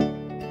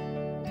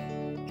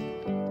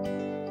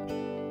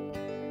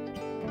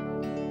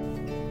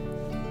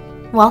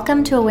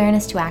Welcome to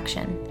Awareness to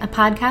Action, a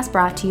podcast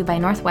brought to you by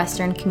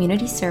Northwestern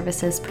Community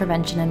Services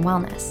Prevention and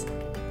Wellness.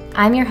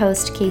 I'm your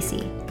host,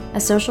 Casey, a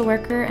social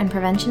worker and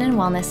prevention and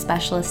wellness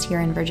specialist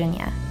here in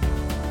Virginia.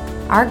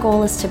 Our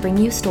goal is to bring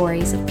you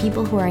stories of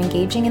people who are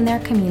engaging in their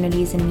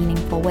communities in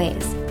meaningful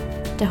ways,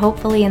 to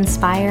hopefully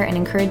inspire and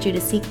encourage you to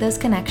seek those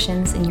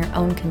connections in your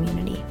own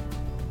community.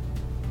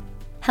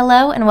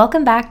 Hello, and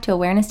welcome back to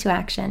Awareness to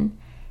Action.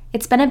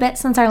 It's been a bit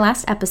since our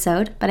last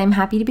episode, but I'm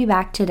happy to be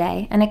back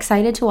today and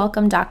excited to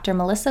welcome Dr.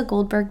 Melissa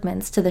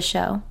Goldberg-Mintz to the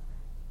show.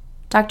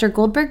 Dr.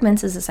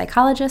 Goldberg-Mintz is a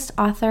psychologist,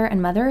 author,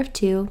 and mother of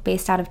two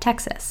based out of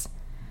Texas.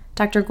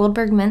 Dr.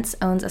 Goldberg-Mintz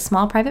owns a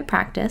small private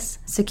practice,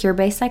 Secure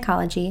Base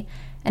Psychology,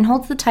 and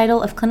holds the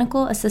title of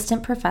Clinical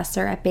Assistant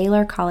Professor at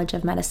Baylor College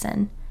of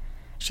Medicine.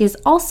 She is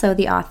also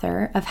the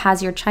author of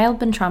Has Your Child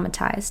Been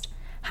Traumatized?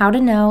 How to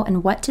Know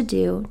and What to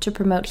Do to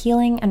Promote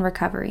Healing and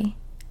Recovery.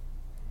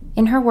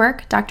 In her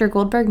work, Dr.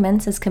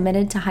 Goldberg-Mintz is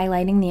committed to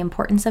highlighting the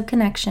importance of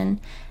connection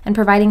and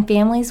providing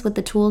families with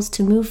the tools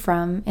to move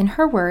from, in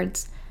her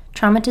words,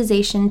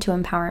 traumatization to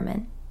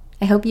empowerment.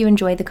 I hope you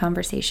enjoy the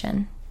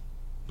conversation.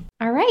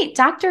 All right,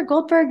 Dr.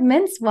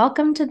 Goldberg-Mintz,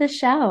 welcome to the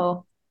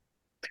show.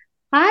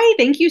 Hi,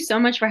 thank you so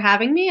much for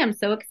having me. I'm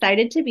so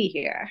excited to be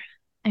here.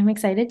 I'm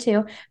excited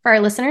too. For our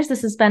listeners,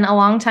 this has been a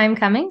long time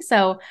coming,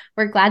 so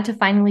we're glad to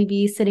finally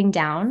be sitting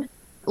down.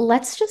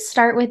 Let's just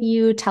start with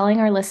you telling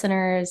our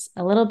listeners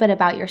a little bit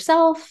about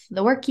yourself,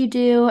 the work you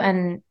do,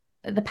 and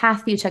the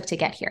path you took to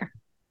get here.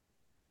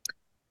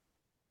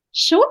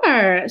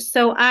 Sure.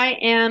 So I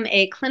am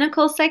a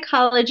clinical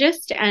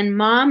psychologist and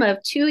mom of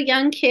two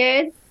young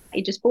kids,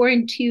 ages 4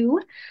 and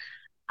 2.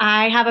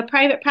 I have a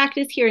private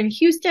practice here in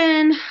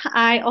Houston.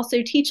 I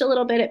also teach a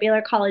little bit at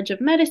Baylor College of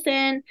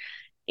Medicine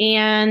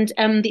and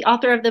am the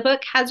author of the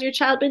book, Has Your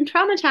Child Been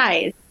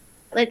Traumatized?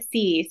 Let's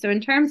see. So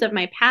in terms of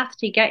my path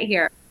to get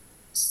here,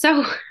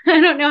 so I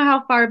don't know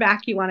how far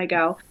back you want to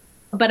go,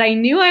 but I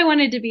knew I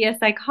wanted to be a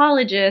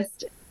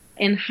psychologist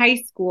in high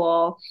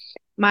school.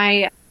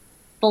 My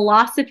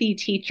philosophy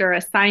teacher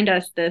assigned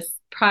us this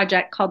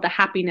project called the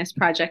Happiness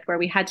Project, where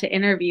we had to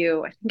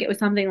interview, I think it was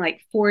something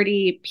like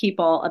 40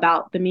 people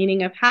about the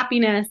meaning of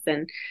happiness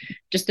and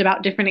just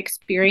about different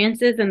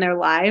experiences in their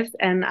lives.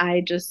 And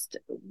I just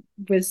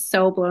was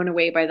so blown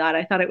away by that.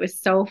 I thought it was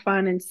so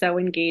fun and so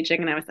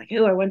engaging. And I was like,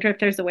 oh, I wonder if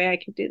there's a way I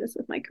could do this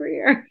with my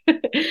career.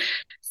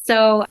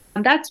 So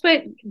that's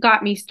what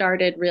got me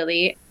started,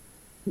 really.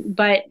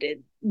 But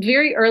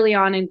very early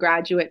on in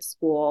graduate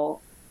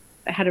school,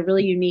 I had a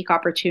really unique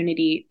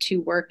opportunity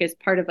to work as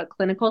part of a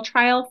clinical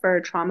trial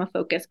for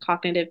trauma-focused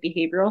cognitive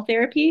behavioral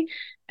therapy,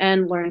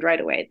 and learned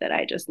right away that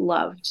I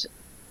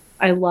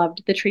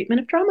loved the treatment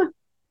of trauma.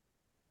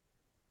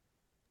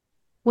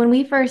 When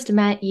we first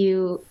met,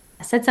 you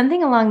said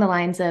something along the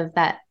lines of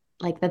that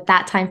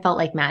time felt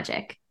like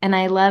magic. And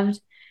I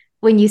loved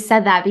when you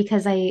said that,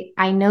 because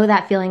I know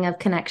that feeling of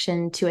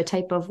connection to a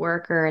type of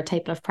work or a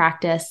type of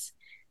practice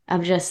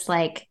of just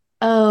like,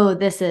 oh,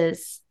 this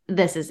is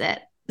it.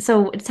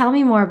 So tell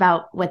me more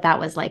about what that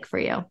was like for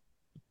you.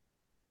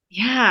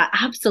 Yeah,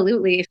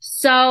 absolutely.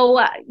 So,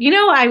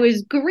 I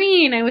was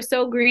green. I was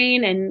so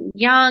green and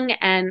young,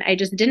 and I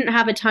just didn't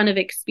have a ton of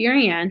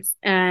experience.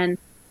 And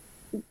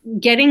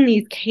getting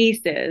these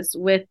cases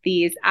with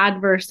these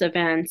adverse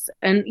events,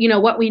 and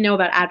what we know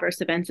about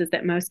adverse events is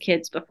that most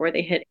kids before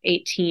they hit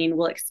 18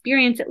 will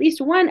experience at least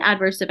one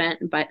adverse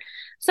event, but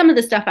some of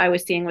the stuff I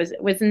was seeing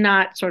was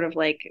not sort of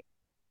like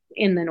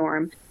in the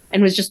norm,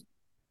 and was just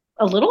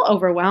a little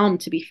overwhelmed,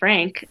 to be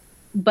frank.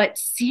 But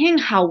seeing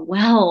how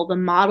well the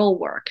model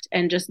worked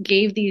and just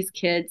gave these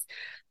kids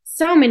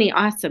so many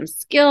awesome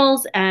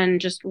skills and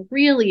just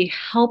really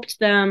helped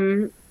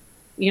them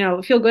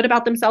feel good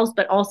about themselves,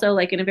 but also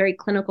like in a very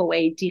clinical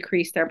way,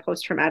 decrease their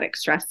post-traumatic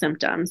stress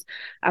symptoms.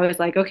 I was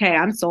like, okay,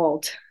 I'm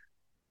sold.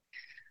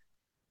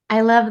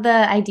 I love the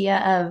idea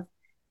of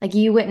like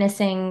you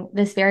witnessing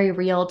this very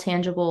real,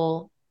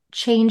 tangible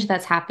change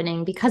that's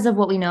happening because of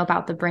what we know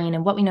about the brain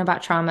and what we know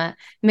about trauma,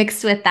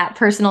 mixed with that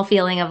personal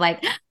feeling of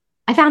like,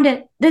 I found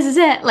it, this is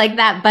it, like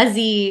that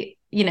buzzy,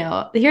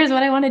 here's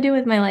what I want to do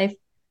with my life,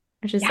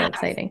 which is so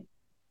exciting.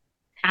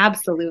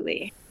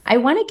 Absolutely. I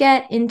want to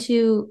get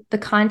into the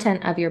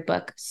content of your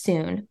book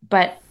soon,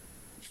 but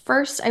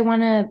first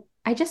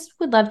I just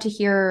would love to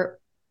hear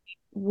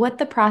what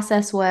the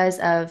process was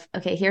of,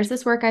 okay, here's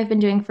this work I've been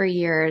doing for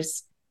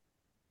years.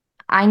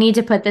 I need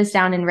to put this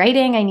down in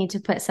writing. I need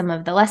to put some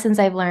of the lessons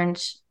I've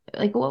learned.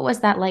 Like, what was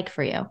that like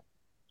for you?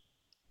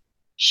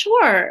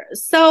 Sure.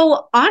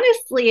 So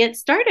honestly, it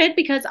started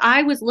because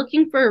I was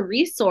looking for a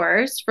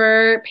resource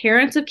for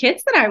parents of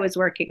kids that I was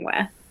working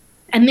with.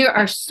 And there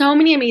are so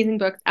many amazing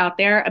books out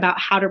there about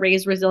how to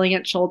raise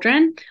resilient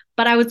children.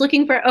 But I was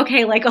looking for,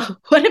 okay, like,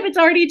 what if it's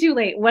already too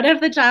late? What if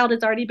the child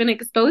has already been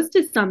exposed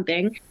to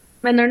something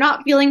and they're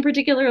not feeling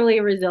particularly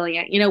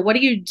resilient? What do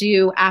you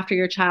do after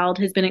your child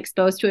has been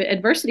exposed to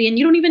adversity and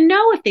you don't even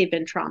know if they've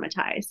been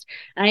traumatized?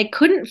 And I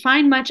couldn't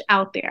find much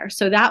out there.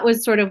 So that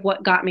was sort of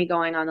what got me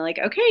going on, like,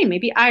 okay,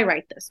 maybe I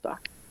write this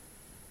book.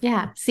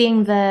 Yeah.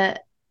 Seeing the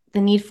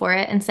need for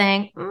it and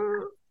saying,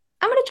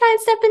 I'm going to try and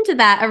step into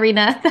that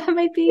arena. That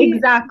might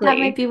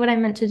Exactly. be what I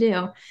meant to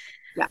do.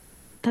 Yeah.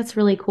 That's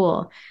really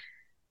cool.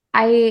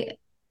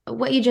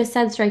 What you just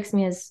said strikes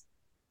me as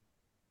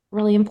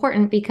really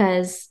important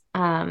because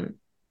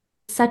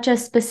such a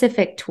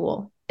specific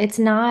tool.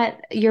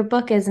 Your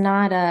book is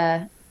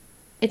not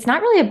it's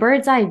not really a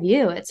bird's eye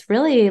view. It's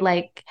really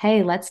like,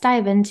 hey, let's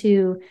dive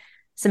into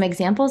some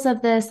examples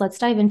of this. Let's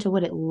dive into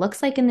what it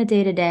looks like in the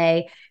day to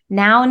day,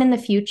 now and in the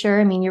future.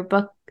 I mean, your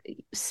book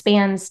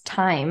spans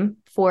time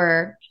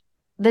for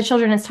the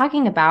children it's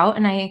talking about.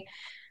 And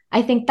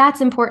I think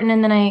that's important.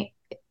 And then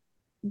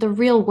the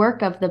real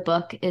work of the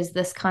book is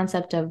this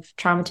concept of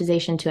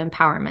traumatization to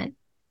empowerment.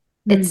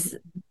 Mhm.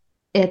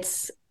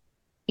 It's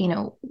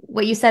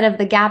what you said of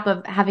the gap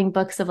of having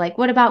books of like,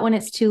 what about when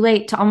it's too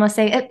late, to almost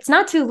say it's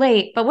not too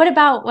late, but what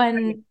about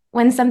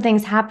when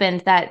something's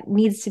happened that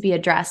needs to be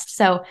addressed?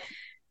 So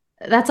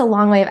that's a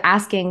long way of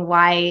asking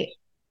why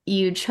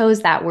you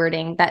chose that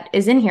wording that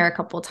is in here a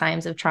couple of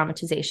times of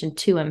traumatization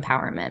to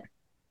empowerment.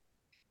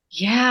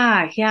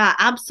 Yeah,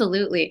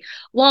 absolutely.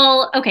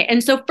 Well, okay.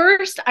 And so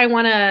first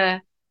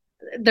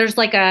there's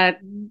like a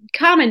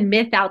common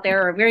myth out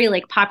there, or a very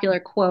like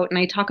popular quote, and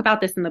I talk about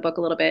this in the book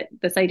a little bit,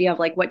 this idea of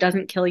like what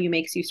doesn't kill you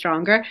makes you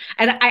stronger.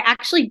 And I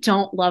actually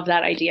don't love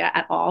that idea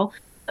at all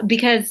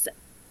because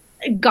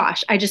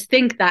gosh, I just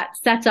think that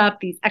sets up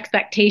these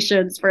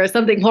expectations for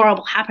something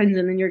horrible happens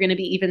and then you're going to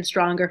be even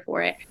stronger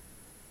for it.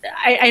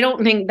 I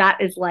don't think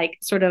that is like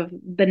sort of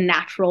the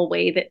natural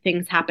way that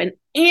things happen.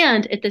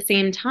 And at the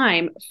same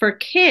time, for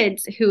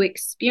kids who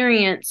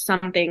experience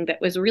something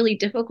that was really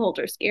difficult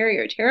or scary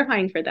or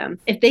terrifying for them,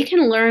 if they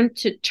can learn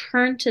to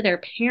turn to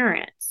their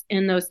parents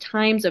in those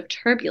times of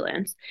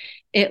turbulence,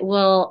 it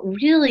will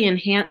really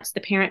enhance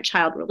the parent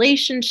child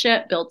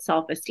relationship, build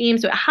self esteem.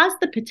 So it has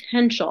the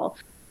potential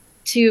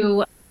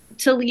to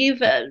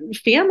leave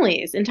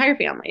entire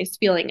families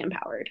feeling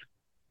empowered.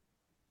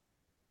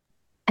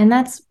 And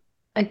that's,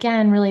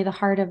 again, really the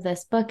heart of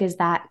this book is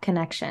that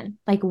connection.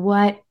 Like,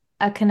 what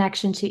a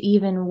connection to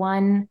even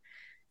one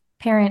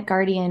parent,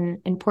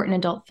 guardian, important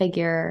adult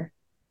figure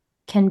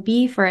can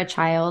be for a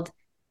child.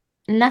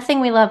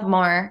 Nothing we love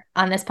more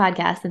on this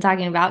podcast than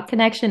talking about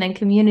connection and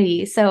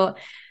community. So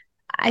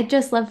I'd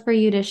just love for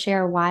you to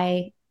share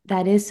why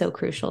that is so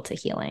crucial to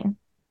healing.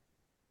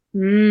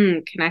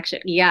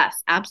 Connection.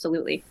 Yes,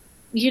 absolutely.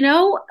 You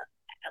know,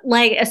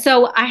 like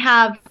so I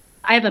have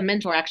a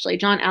mentor actually,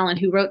 John Allen,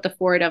 who wrote the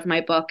foreword of my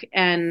book,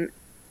 and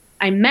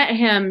I met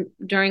him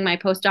during my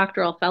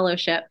postdoctoral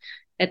fellowship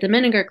at the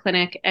Menninger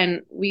Clinic,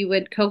 and we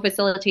would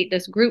co-facilitate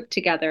this group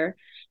together.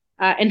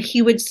 And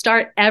he would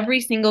start every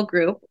single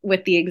group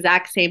with the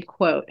exact same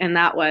quote, and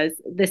that was,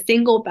 the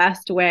single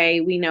best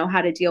way we know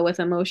how to deal with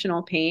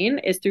emotional pain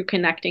is through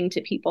connecting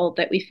to people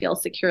that we feel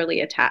securely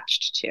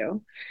attached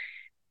to.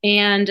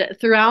 And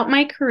throughout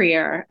my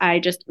career,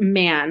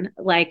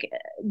 like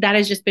that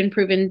has just been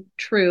proven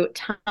true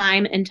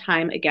time and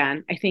time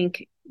again. I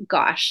think,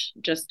 gosh,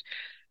 just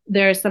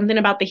there's something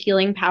about the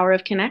healing power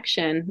of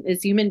connection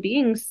as human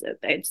beings.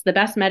 It's the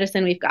best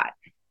medicine we've got.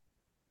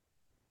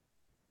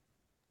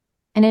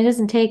 And it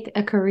doesn't take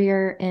a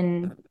career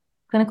in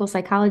clinical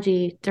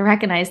psychology to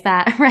recognize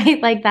that, right?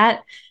 Like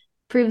that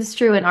proves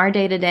true in our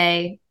day to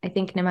day, I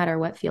think, no matter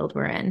what field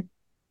we're in.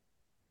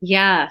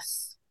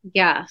 Yes,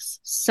 yes,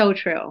 so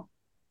true.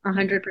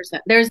 100%.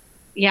 There's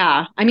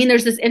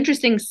this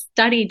interesting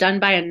study done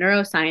by a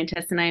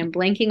neuroscientist, and I am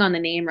blanking on the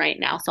name right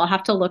now, so I'll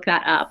have to look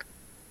that up.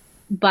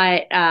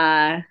 But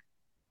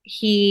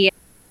he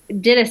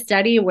did a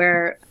study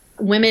where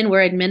women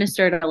were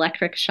administered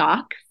electric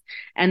shocks,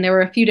 and there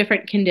were a few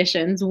different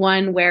conditions,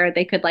 one where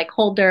they could like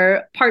hold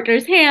their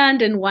partner's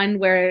hand and one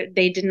where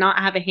they did not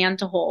have a hand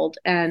to hold.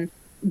 And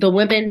the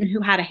women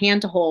who had a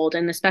hand to hold,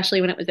 and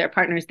especially when it was their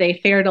partners, they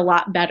fared a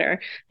lot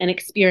better and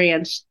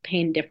experienced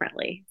pain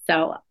differently.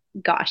 So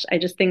gosh, I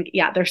just think,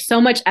 yeah, there's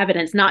so much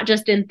evidence, not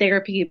just in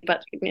therapy,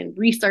 but in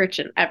research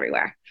and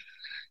everywhere.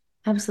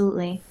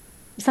 Absolutely.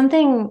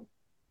 Something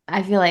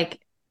I feel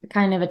like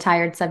kind of a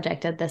tired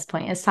subject at this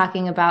point is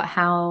talking about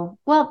how,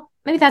 well,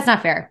 maybe that's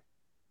not fair.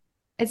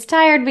 It's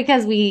tired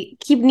because we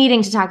keep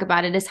needing to talk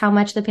about it, is how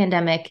much the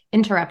pandemic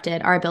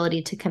interrupted our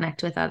ability to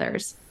connect with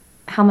others,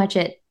 how much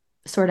it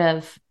sort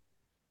of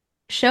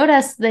showed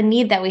us the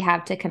need that we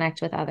have to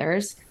connect with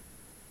others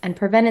and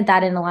prevented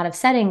that in a lot of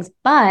settings.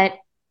 But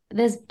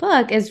this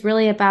book is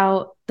really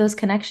about those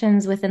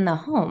connections within the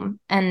home.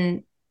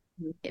 And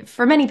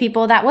for many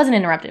people, that wasn't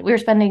interrupted. We were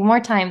spending more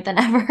time than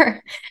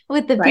ever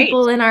with the Right.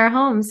 people in our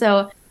home.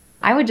 So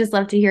I would just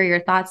love to hear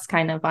your thoughts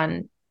kind of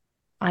on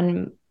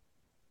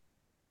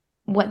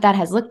what that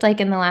has looked like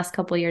in the last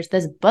couple of years.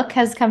 This book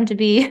has come to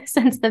be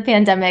since the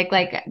pandemic.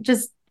 Like,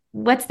 just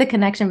what's the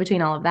connection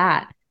between all of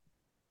that?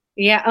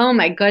 Yeah. Oh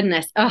my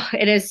goodness. Oh,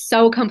 it is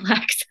so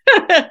complex.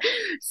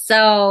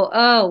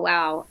 Oh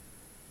wow.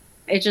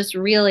 it just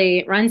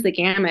really runs the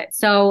gamut.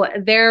 So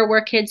there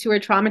were kids who were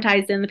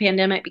traumatized in the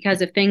pandemic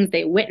because of things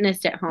they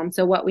witnessed at home.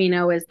 So what we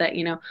know is that,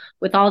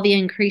 with all the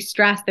increased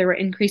stress, there were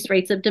increased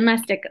rates of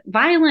domestic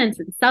violence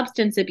and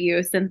substance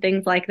abuse and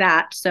things like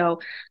that.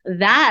 So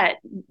that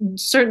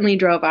certainly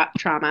drove up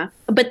trauma.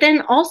 But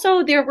then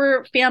also there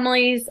were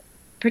families,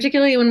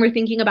 particularly when we're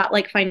thinking about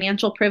like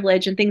financial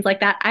privilege and things like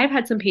that. I've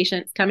had some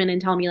patients come in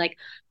and tell me like,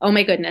 oh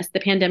my goodness, the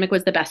pandemic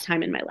was the best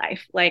time in my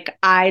life. Like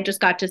I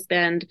just got to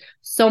spend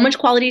so much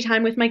quality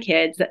time with my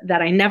kids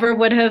that I never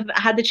would have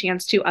had the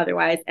chance to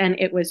otherwise. And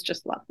it was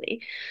just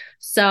lovely.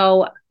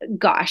 So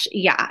gosh,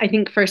 yeah, I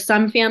think for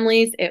some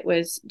families, it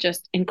was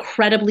just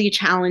incredibly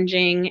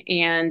challenging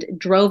and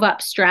drove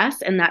up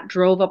stress, and that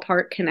drove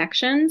apart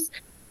connections.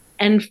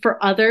 And for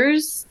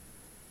others,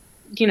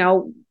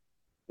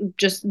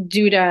 just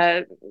due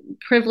to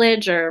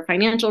privilege or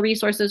financial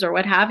resources or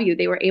what have you,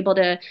 they were able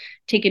to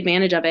take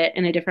advantage of it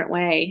in a different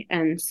way.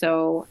 And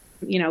so,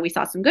 we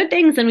saw some good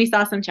things and we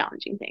saw some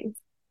challenging things.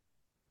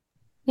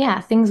 Yeah,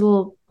 things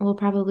we'll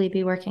probably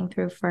be working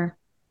through for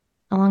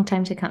a long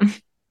time to come.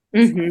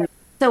 Mm-hmm.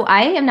 So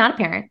I am not a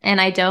parent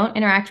and I don't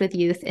interact with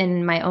youth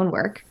in my own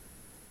work,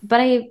 but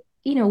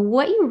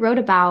what you wrote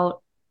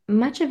about,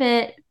 much of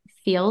it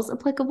feels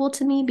applicable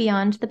to me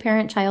beyond the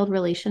parent-child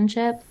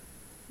relationship.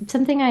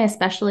 Something I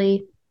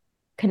especially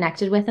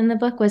connected with in the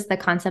book was the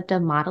concept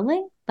of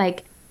modeling,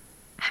 like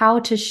how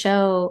to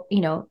show,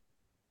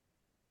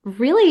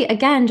 really,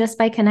 again, just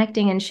by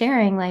connecting and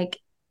sharing, like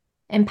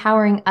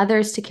empowering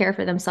others to care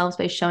for themselves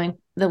by showing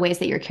the ways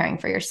that you're caring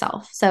for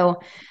yourself. So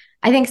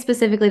I think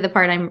specifically the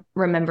part I'm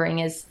remembering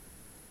is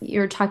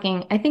you're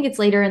talking, I think it's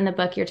later in the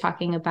book, you're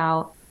talking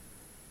about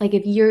like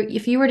if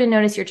you were to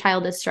notice your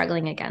child is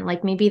struggling again,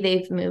 like maybe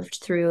they've moved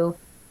through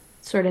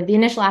sort of the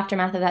initial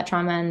aftermath of that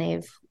trauma and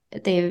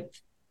they've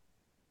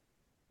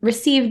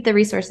received the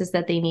resources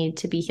that they need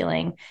to be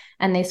healing.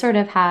 And they sort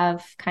of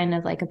have kind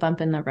of like a bump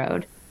in the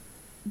road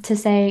to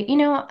say,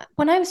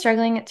 when I'm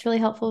struggling, it's really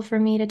helpful for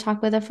me to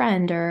talk with a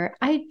friend, or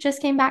I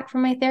just came back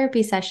from my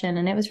therapy session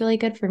and it was really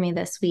good for me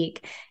this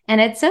week.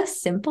 And it's so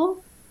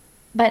simple,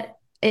 but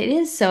it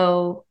is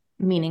so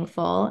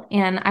meaningful.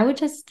 And I would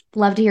just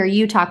love to hear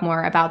you talk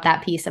more about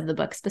that piece of the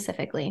book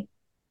specifically.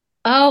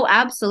 Oh,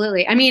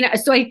 absolutely. I mean,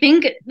 so I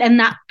think in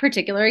that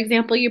particular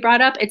example you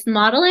brought up, it's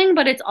modeling,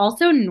 but it's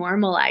also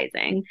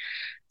normalizing.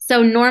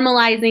 So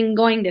normalizing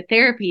going to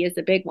therapy is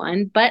a big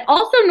one, but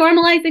also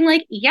normalizing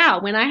like, yeah,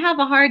 when I have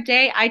a hard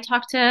day, I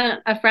talk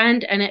to a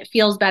friend and it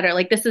feels better.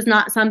 Like this is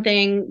not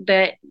something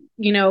that,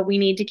 we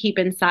need to keep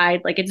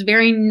inside. Like it's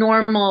very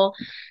normal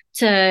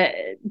to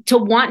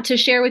want to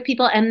share with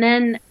people and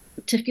then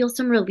to feel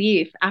some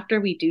relief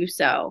after we do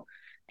so.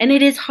 And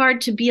it is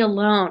hard to be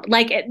alone.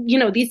 Like,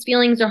 these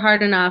feelings are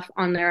hard enough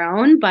on their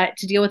own, but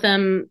to deal with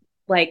them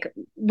like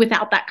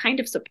without that kind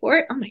of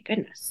support, oh my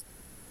goodness.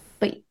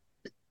 But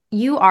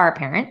you are a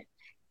parent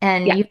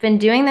and You've been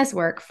doing this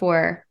work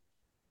for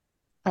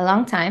a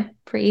long time,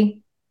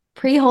 pre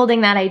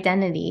holding that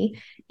identity.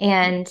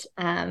 And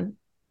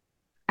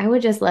I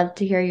would just love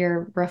to hear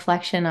your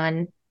reflection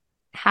on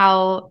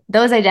how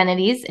those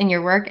identities in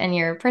your work and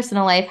your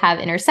personal life have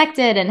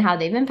intersected and how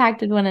they've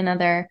impacted one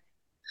another.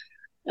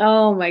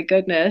 Oh my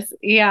goodness.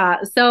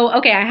 Yeah. So,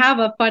 okay, I have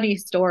a funny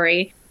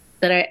story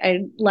that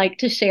I'd like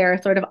to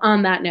share sort of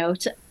on that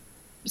note.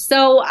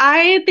 So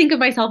I think of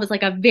myself as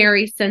like a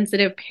very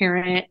sensitive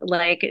parent,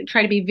 like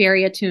try to be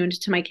very attuned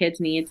to my kids'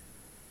 needs.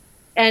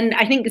 And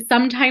I think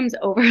sometimes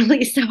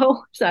overly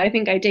so. So I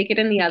think I take it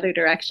in the other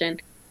direction.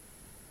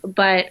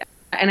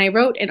 And I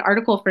wrote an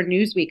article for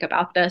Newsweek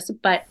about this,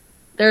 but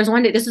there's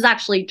one day, this is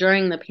actually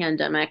during the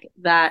pandemic,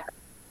 that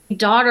my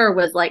daughter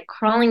was like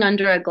crawling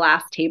under a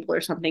glass table or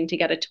something to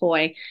get a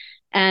toy.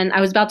 And I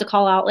was about to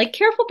call out like,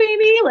 careful,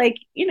 baby. Like,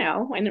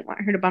 I didn't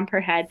want her to bump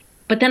her head.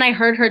 But then I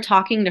heard her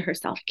talking to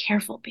herself,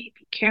 careful, baby,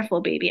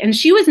 careful, baby. And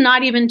she was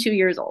not even 2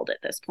 years old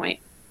at this point.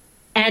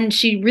 And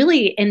she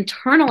really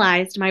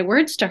internalized my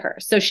words to her.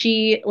 So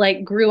she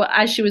like grew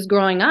as she was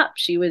growing up.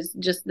 She was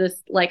just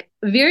this like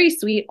very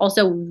sweet,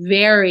 also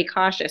very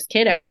cautious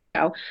kiddo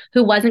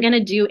who wasn't going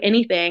to do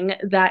anything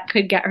that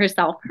could get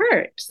herself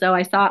hurt. So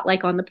I saw it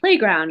like on the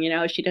playground,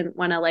 she didn't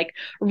want to like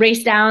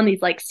race down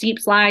these like steep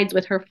slides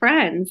with her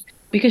friends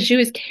because she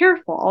was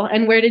careful.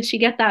 And where did she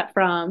get that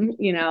from?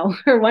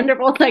 Her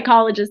wonderful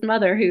psychologist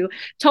mother who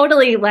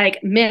totally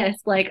like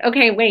missed like,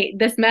 okay, wait,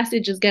 this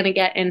message is going to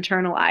get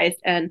internalized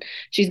and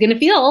she's going to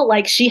feel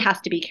like she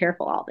has to be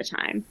careful all the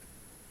time.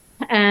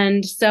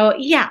 And so,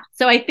 yeah,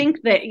 so I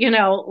think that,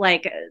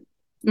 like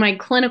my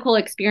clinical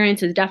experience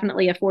has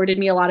definitely afforded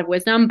me a lot of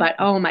wisdom, but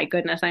oh my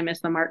goodness, I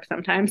miss the mark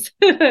sometimes.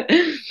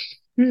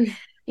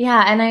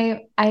 Yeah.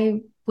 And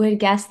I would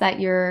guess that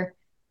your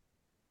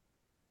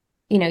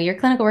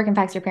clinical work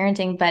impacts your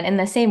parenting, but in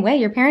the same way,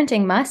 your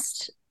parenting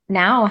must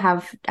now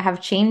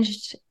have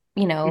changed,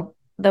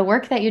 the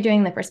work that you're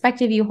doing, the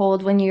perspective you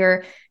hold when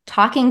you're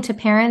talking to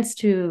parents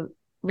to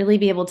really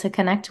be able to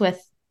connect with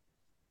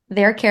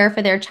their care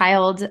for their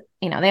child.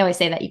 They always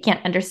say that you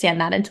can't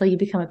understand that until you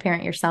become a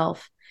parent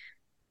yourself.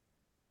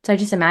 So I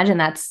just imagine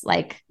that's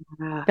like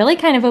Yeah. really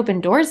kind of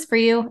opened doors for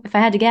you, if I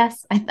had to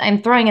guess.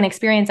 I'm throwing an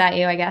experience at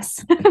you, I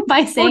guess,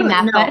 by saying Totally.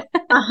 that.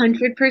 No, But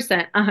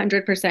 100%,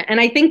 100%. And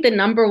I think the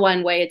number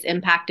one way it's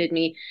impacted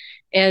me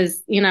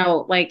is,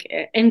 like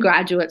in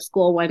graduate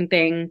school, one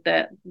thing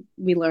that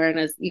we learn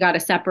is you got to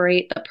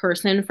separate the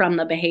person from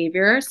the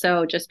behavior.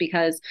 So just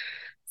because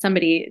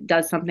somebody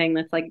does something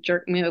that's like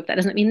jerk move, that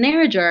doesn't mean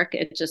they're a jerk.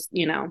 It just,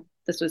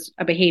 this was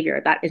a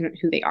behavior. That isn't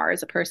who they are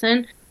as a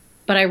person.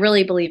 But I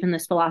really believe in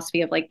this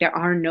philosophy of like, there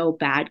are no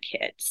bad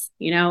kids,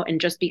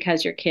 and just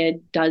because your kid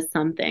does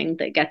something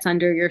that gets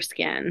under your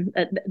skin,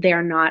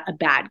 they're not a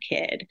bad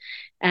kid.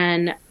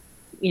 And,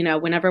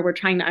 whenever we're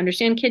trying to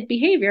understand kid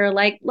behavior,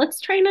 like,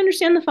 let's try and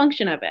understand the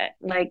function of it.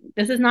 Like,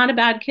 this is not a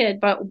bad kid,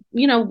 but,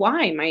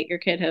 why might your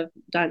kid have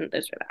done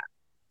this or that?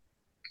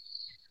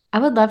 I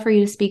would love for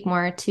you to speak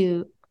more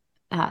to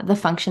the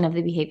function of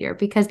the behavior,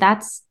 because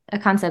that's a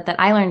concept that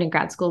I learned in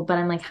grad school. But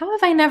I'm like, how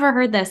have I never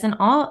heard this? And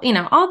all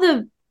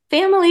the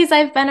families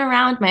I've been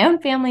around, my own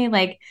family,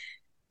 like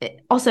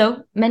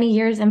also many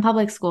years in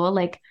public school,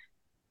 like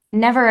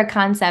never a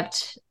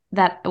concept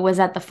that was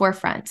at the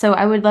forefront. So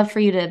I would love for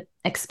you to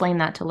explain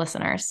that to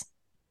listeners.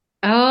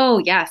 Oh,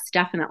 yes,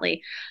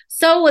 definitely.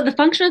 So the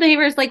function of the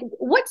behavior is like,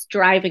 what's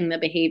driving the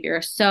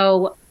behavior?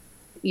 So,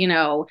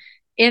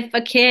 if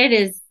a kid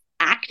is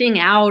acting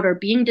out or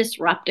being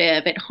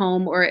disruptive at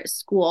home or at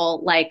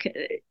school, like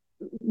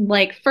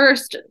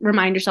first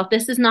remind yourself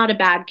this is not a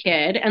bad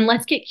kid, and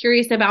let's get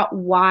curious about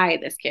why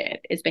this kid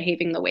is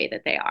behaving the way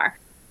that they are.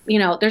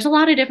 There's a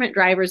lot of different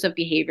drivers of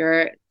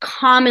behavior.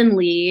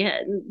 Commonly,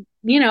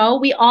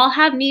 we all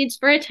have needs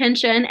for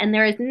attention, and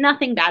there is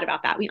nothing bad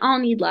about that. We all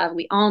need love,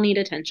 we all need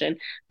attention.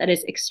 That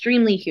is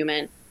extremely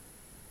human.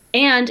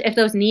 And if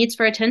those needs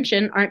for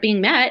attention aren't being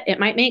met, it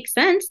might make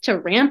sense to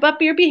ramp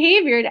up your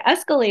behavior, to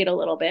escalate a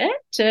little bit,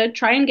 to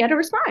try and get a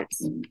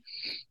response.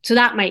 So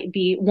that might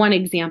be one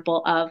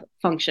example of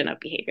function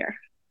of behavior.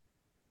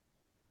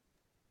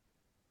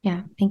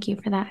 Yeah, thank you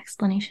for that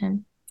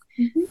explanation.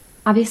 Mm-hmm.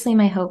 Obviously,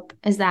 my hope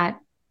is that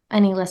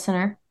any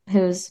listener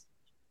who's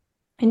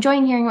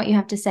enjoying hearing what you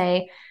have to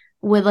say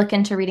would look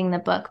into reading the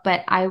book.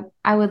 But I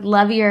would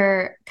love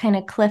your kind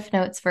of Cliff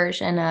Notes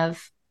version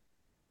of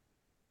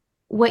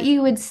what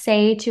you would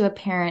say to a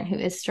parent who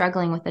is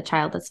struggling with a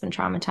child that's been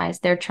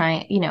traumatized. They're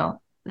trying,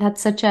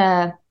 that's such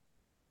a,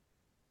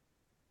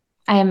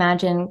 I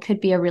imagine, could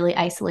be a really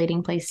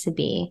isolating place to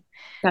be.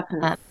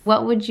 Definitely.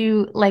 What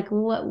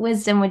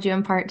wisdom would you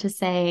impart to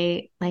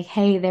say, like,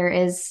 hey, there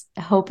is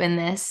hope in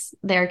this,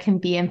 there can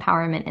be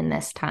empowerment in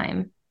this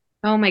time?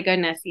 Oh my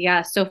goodness.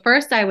 Yeah. So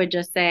first I would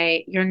just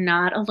say you're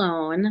not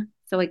alone.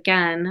 So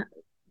again,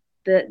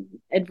 the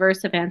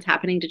adverse events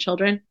happening to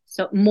children,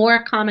 so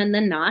more common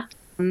than not.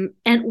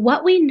 And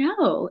what we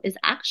know is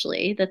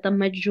actually that the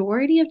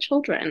majority of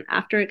children,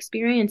 after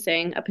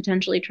experiencing a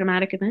potentially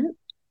traumatic event,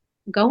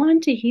 go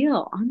on to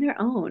heal on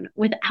their own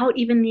without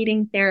even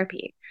needing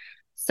therapy.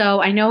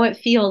 So I know it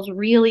feels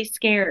really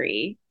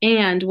scary.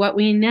 And what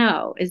we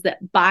know is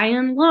that by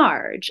and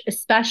large,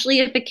 especially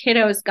if a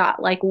kiddo's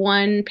got like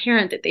one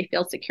parent that they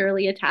feel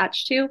securely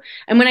attached to,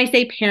 and when I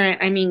say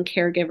parent, I mean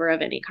caregiver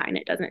of any kind.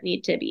 It doesn't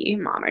need to be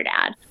mom or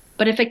dad.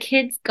 But if a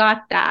kid's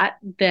got that,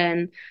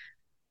 then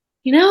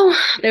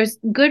there's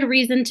good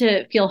reason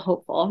to feel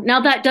hopeful.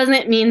 Now, that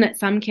doesn't mean that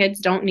some kids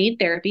don't need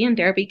therapy, and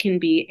therapy can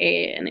be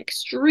an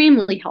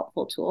extremely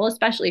helpful tool,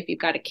 especially if you've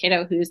got a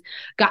kiddo who's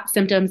got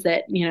symptoms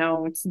that,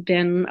 it's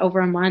been over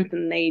a month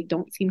and they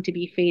don't seem to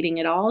be fading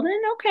at all. Then,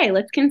 okay,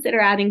 let's consider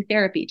adding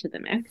therapy to the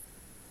mix.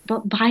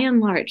 But by and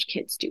large,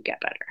 kids do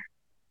get better.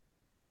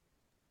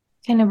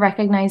 Kind of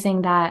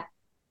recognizing that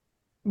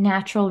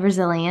natural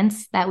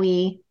resilience that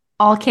we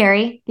all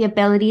carry, the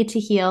ability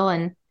to heal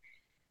and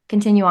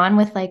continue on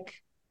with like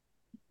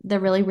the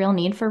really real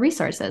need for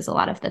resources a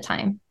lot of the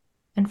time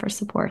and for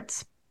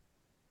supports.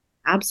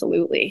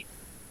 Absolutely.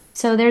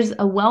 So there's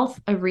a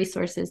wealth of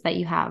resources that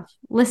you have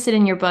listed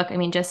in your book. I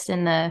mean, just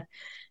in the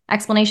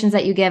explanations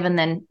that you give, and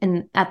then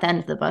at the end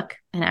of the book,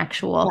 an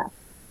actual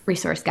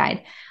resource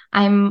guide.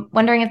 I'm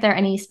wondering if there are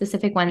any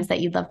specific ones that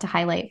you'd love to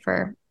highlight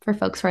for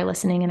folks who are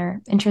listening and are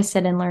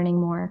interested in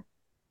learning more.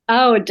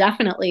 Oh,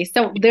 definitely.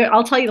 So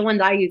I'll tell you the ones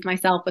I use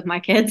myself with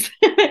my kids.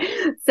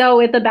 So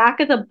at the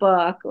back of the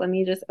book, let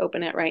me just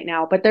open it right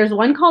now. But there's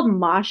one called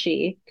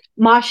Moshi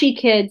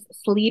Kids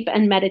Sleep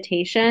and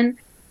Meditation.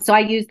 So I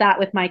use that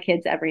with my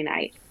kids every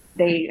night.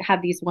 They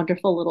have these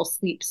wonderful little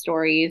sleep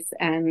stories,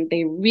 and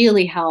they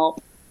really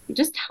help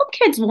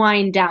kids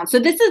wind down. So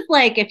this is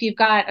like if you've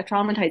got a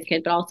traumatized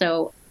kid, but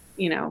also,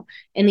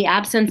 in the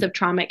absence of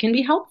trauma, it can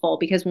be helpful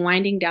because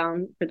winding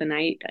down for the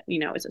night,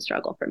 is a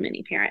struggle for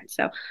many parents.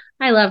 So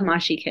I love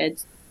Moshi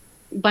Kids.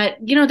 But,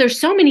 there's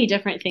so many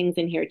different things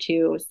in here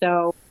too.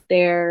 So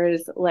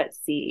let's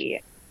see,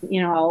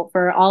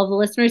 for all the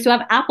listeners who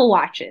have Apple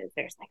Watches,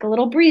 there's like a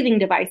little breathing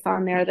device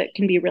on there that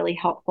can be really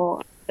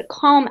helpful. The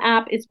Calm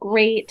app is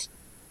great.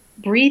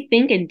 Breathe,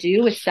 Think, and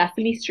Do with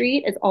Sesame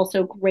Street is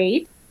also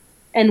great.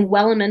 And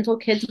Well Mental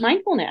Kids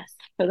Mindfulness.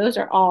 So those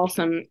are all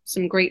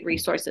some great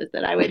resources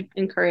that I would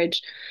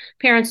encourage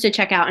parents to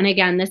check out. And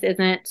again, this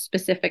isn't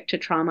specific to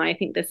trauma. I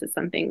think this is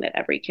something that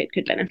every kid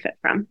could benefit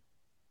from.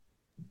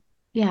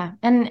 Yeah.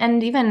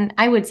 And even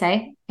I would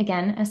say,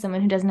 again, as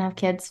someone who doesn't have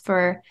kids,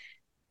 for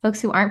folks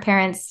who aren't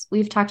parents,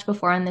 we've talked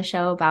before on the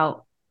show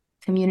about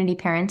community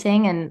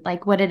parenting and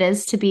like what it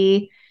is to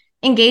be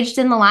engaged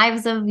in the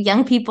lives of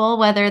young people,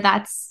 whether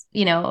that's,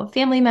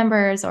 family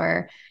members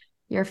or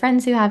your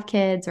friends who have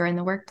kids or in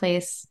the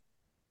workplace.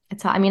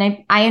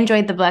 I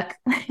enjoyed the book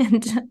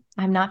and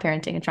I'm not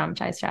parenting a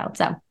traumatized child.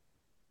 So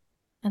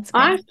that's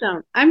great.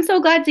 Awesome. I'm so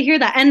glad to hear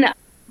that. And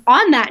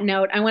on that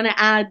note, I want to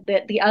add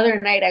that the other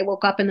night I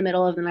woke up in the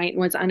middle of the night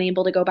and was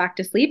unable to go back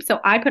to sleep.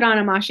 So I put on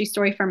a Mashi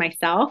story for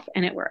myself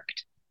and it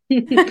worked.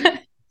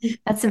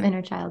 That's some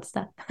inner child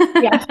stuff.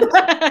 Yeah,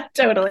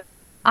 totally.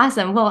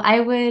 Awesome. Well,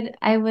 I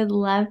would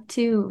love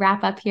to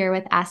wrap up here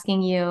with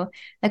asking you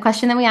the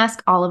question that we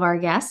ask all of our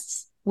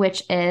guests,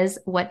 which is,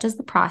 what does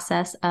the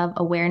process of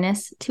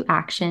awareness to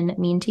action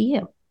mean to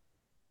you?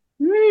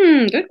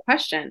 Good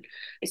question.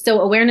 So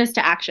awareness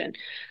to action.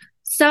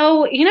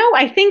 So,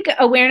 I think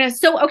awareness.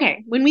 So,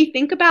 okay, when we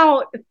think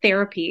about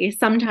therapy,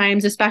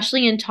 sometimes,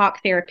 especially in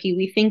talk therapy,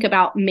 we think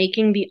about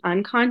making the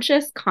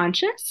unconscious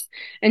conscious.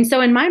 And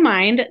so in my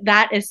mind,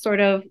 that is sort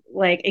of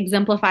like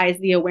exemplifies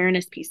the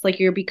awareness piece,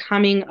 like you're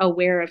becoming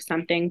aware of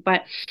something.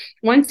 But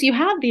once you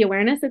have the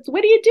awareness, it's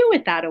what do you do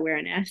with that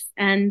awareness?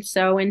 And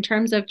so in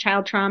terms of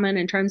child trauma and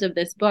in terms of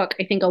this book,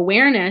 I think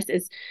awareness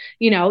is,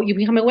 you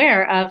become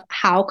aware of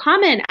how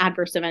common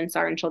adverse events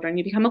are in children.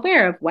 You become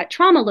aware of what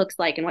trauma looks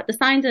like and what the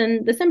signs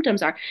and the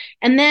symptoms are.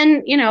 And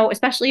then,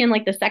 especially in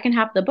like the second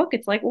half of the book,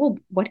 it's like, well,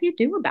 what do you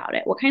do about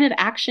it? What kind of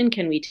action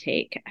can we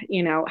take?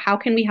 How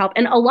can we help?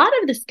 And a lot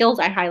of the skills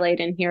I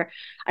highlight in here,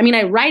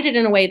 I write it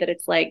in a way that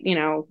it's like,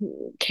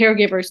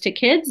 caregivers to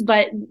kids,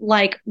 but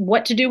like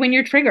what to do when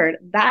you're triggered,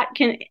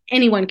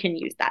 anyone can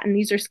use that. And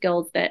these are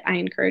skills that I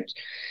encourage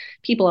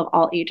people of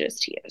all ages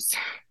to use.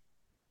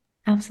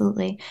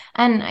 Absolutely.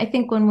 And I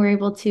think when we're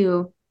able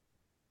to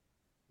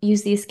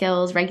use these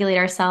skills, regulate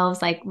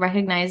ourselves, like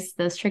recognize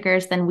those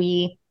triggers, then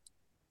we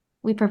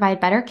provide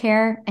better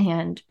care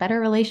and better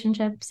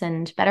relationships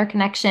and better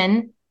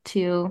connection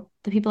to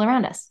the people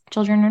around us,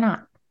 children or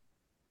not.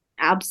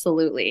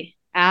 Absolutely.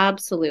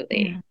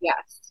 Yeah.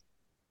 Yes.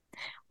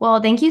 Well,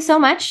 thank you so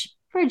much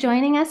for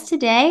joining us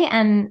today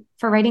and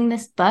for writing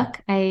this book.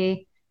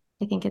 I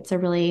think it's a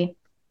really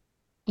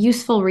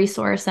useful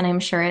resource, and I'm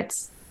sure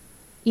it's,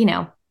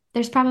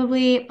 there's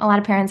probably a lot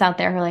of parents out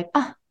there who are like,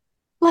 oh,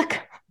 look,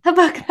 a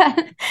book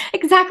that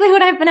exactly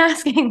what I've been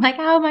asking. Like,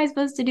 how am I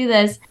supposed to do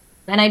this?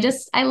 And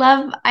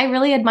I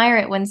really admire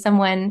it when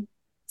someone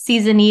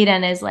sees a need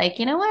and is like,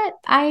 you know what,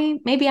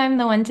 maybe I'm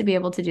the one to be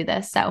able to do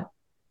this. So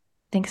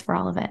thanks for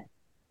all of it.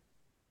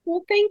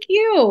 Well, thank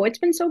you. It's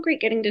been so great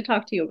getting to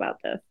talk to you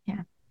about this.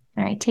 Yeah.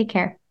 All right. Take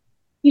care.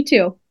 You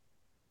too.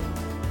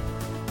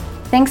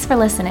 Thanks for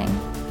listening.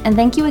 And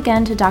thank you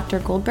again to Dr.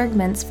 Goldberg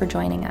Mintz for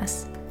joining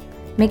us.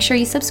 Make sure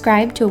you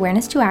subscribe to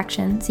Awareness to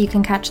Action so you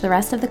can catch the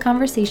rest of the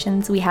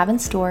conversations we have in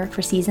store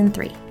for Season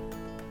 3.